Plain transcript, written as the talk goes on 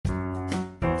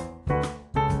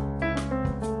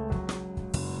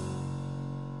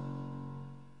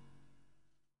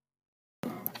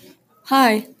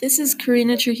Hi, this is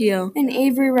Karina Trujillo. And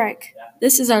Avery Reich.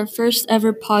 This is our first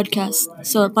ever podcast,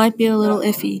 so it might be a little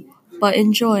iffy, but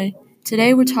enjoy.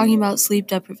 Today we're talking about sleep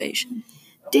deprivation.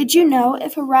 Did you know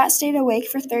if a rat stayed awake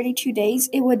for 32 days,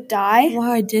 it would die?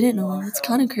 Wow, I didn't know. It's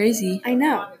kind of crazy. I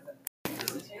know.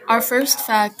 Our first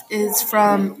fact is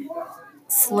from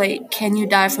Slate. Can you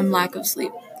die from lack of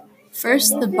sleep?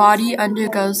 First, the body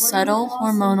undergoes subtle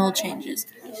hormonal changes.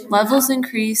 Levels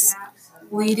increase,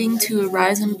 leading to a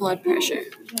rise in blood pressure.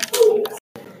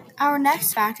 Our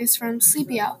next fact is from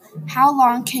Sleepio. How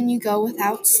long can you go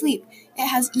without sleep? It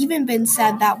has even been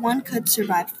said that one could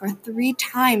survive for 3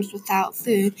 times without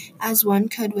food as one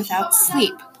could without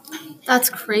sleep. That's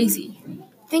crazy.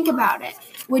 Think about it.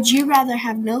 Would you rather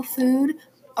have no food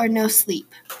or no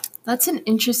sleep? That's an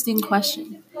interesting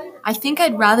question. I think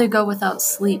I'd rather go without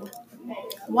sleep.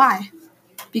 Why?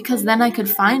 Because then I could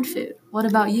find food. What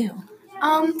about you?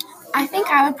 I think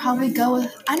I would probably go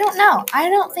with, I don't know. I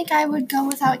don't think I would go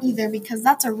without either because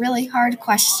that's a really hard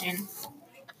question.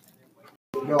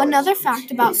 Another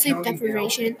fact about sleep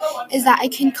deprivation is that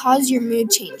it can cause your mood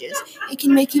changes. It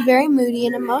can make you very moody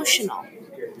and emotional.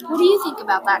 What do you think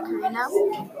about that, Karina?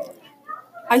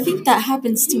 I think that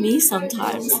happens to me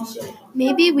sometimes.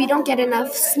 Maybe we don't get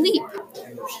enough sleep.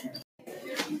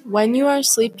 When you are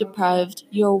sleep deprived,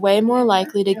 you're way more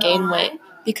likely to gain weight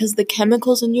because the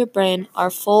chemicals in your brain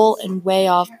are full and way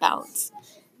off balance.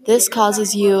 This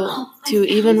causes you to,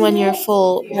 even when you're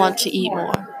full, want to eat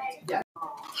more.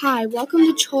 Hi, welcome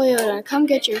to Toyota. Come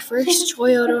get your first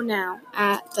Toyota now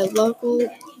at the local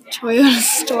Toyota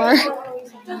store.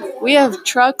 We have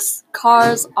trucks,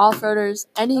 cars, off-roaders,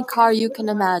 any car you can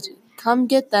imagine. Come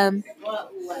get them.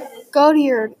 Go to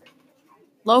your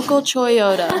Local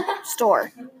Toyota.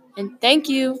 store. And thank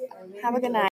you. Have a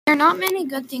good night. There are not many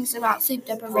good things about sleep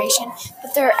deprivation,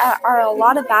 but there are a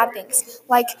lot of bad things,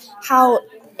 like how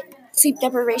sleep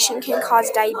deprivation can cause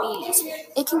diabetes.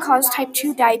 It can cause type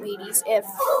 2 diabetes if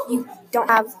you don't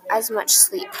have as much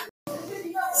sleep.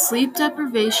 Sleep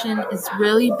deprivation is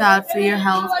really bad for your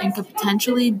health and could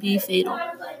potentially be fatal.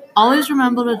 Always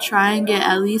remember to try and get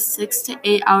at least 6 to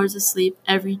 8 hours of sleep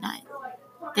every night.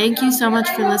 Thank you so much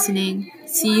for listening.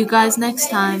 See you guys next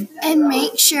time. And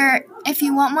make sure, if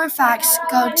you want more facts,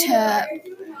 go to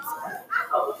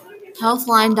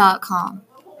Healthline.com.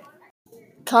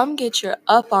 Come get your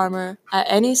Up Armor at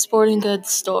any sporting goods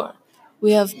store.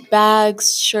 We have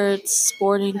bags, shirts,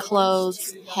 sporting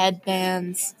clothes,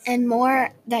 headbands. and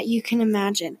more that you can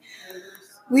imagine.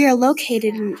 We are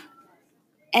located in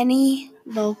any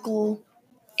local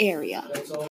area.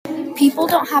 People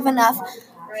don't have enough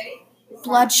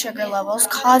blood sugar levels,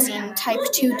 causing type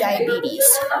 2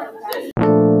 diabetes.